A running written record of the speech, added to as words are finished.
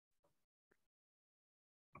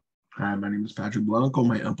Hi, my name is Patrick Blanco.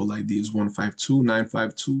 My Apple ID is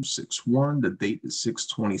 152-952-61. The date is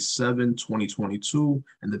 6/27/2022,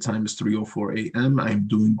 and the time is 3:04 a.m. I am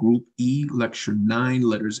doing Group E, Lecture 9,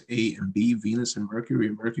 letters A and B, Venus and Mercury,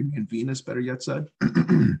 or Mercury and Venus, better yet said.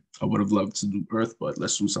 I would have loved to do Earth, but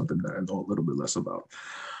let's do something that I know a little bit less about.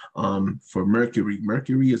 For Mercury,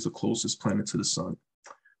 Mercury is the closest planet to the sun.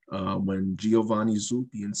 When Giovanni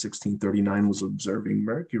Zuppi in 1639 was observing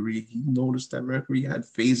Mercury, he noticed that Mercury had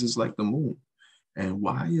phases like the moon. And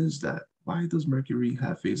why is that? Why does Mercury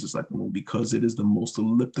have phases like the moon? Because it is the most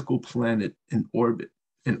elliptical planet in orbit,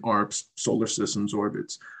 in our solar system's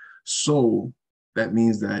orbits. So that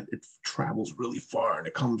means that it travels really far and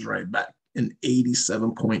it comes right back in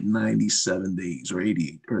 87.97 days or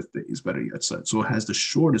 88 Earth days, better yet said. So it has the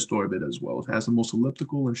shortest orbit as well. It has the most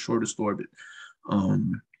elliptical and shortest orbit.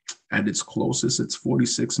 At its closest, it's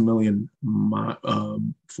 46 million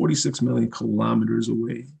kilometers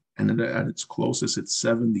away. And at its closest, it's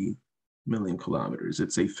 70 million kilometers.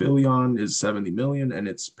 Its aphelion is 70 million, and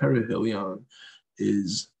its perihelion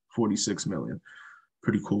is 46 million.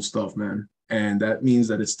 Pretty cool stuff, man. And that means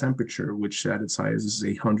that its temperature, which at its highest is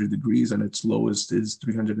 800 degrees and its lowest is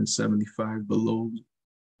 375 below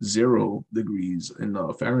 0 degrees in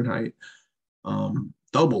Fahrenheit,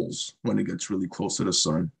 doubles when it gets really close to the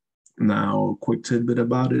sun. Now, quick tidbit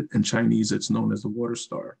about it. In Chinese, it's known as the water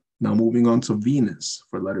star. Now, moving on to Venus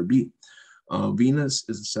for letter B. Venus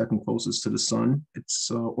is the second closest to the sun. Its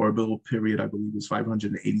orbital period, I believe, is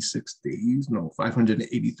 586 days. No,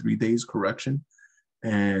 583 days, correction.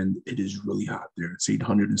 And it is really hot there. It's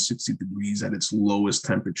 860 degrees at its lowest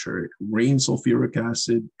temperature. It rains sulfuric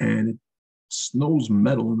acid and it snows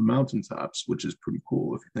metal in the mountaintops, which is pretty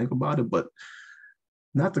cool if you think about it, but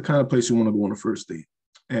not the kind of place you want to go on a first date.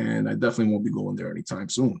 And I definitely won't be going there anytime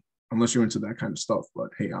soon, unless you're into that kind of stuff.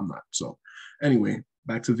 But hey, I'm not. So anyway,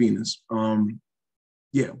 back to Venus.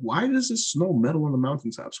 Yeah, why does it snow metal on the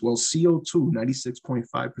mountaintops? Well, CO2,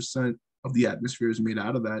 96.5% of the atmosphere is made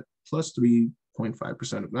out of that, plus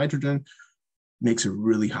 3.5% of nitrogen, makes it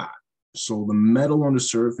really hot. So the metal on the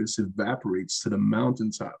surface evaporates to the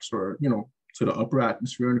mountaintops or, to the upper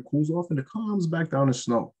atmosphere, and it cools off and it comes back down as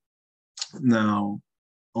snow. Now,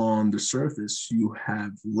 on the surface, you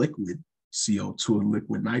have liquid CO2 and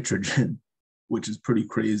liquid nitrogen, which is pretty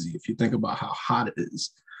crazy if you think about how hot it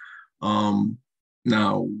is.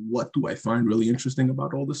 Now, what do I find really interesting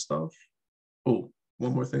about all this stuff? Oh,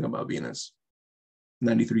 one more thing about Venus.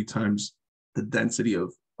 93 times the density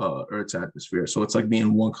of Earth's atmosphere. So it's like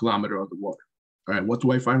being 1 kilometer underwater. All right, what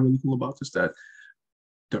do I find really cool about this? That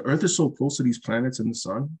the Earth is so close to these planets and the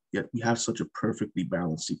sun, yet we have such a perfectly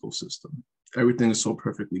balanced ecosystem. Everything is so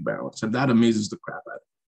perfectly balanced, and that amazes the crap out of me.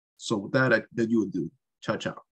 So with that, that you would do. Ciao, ciao.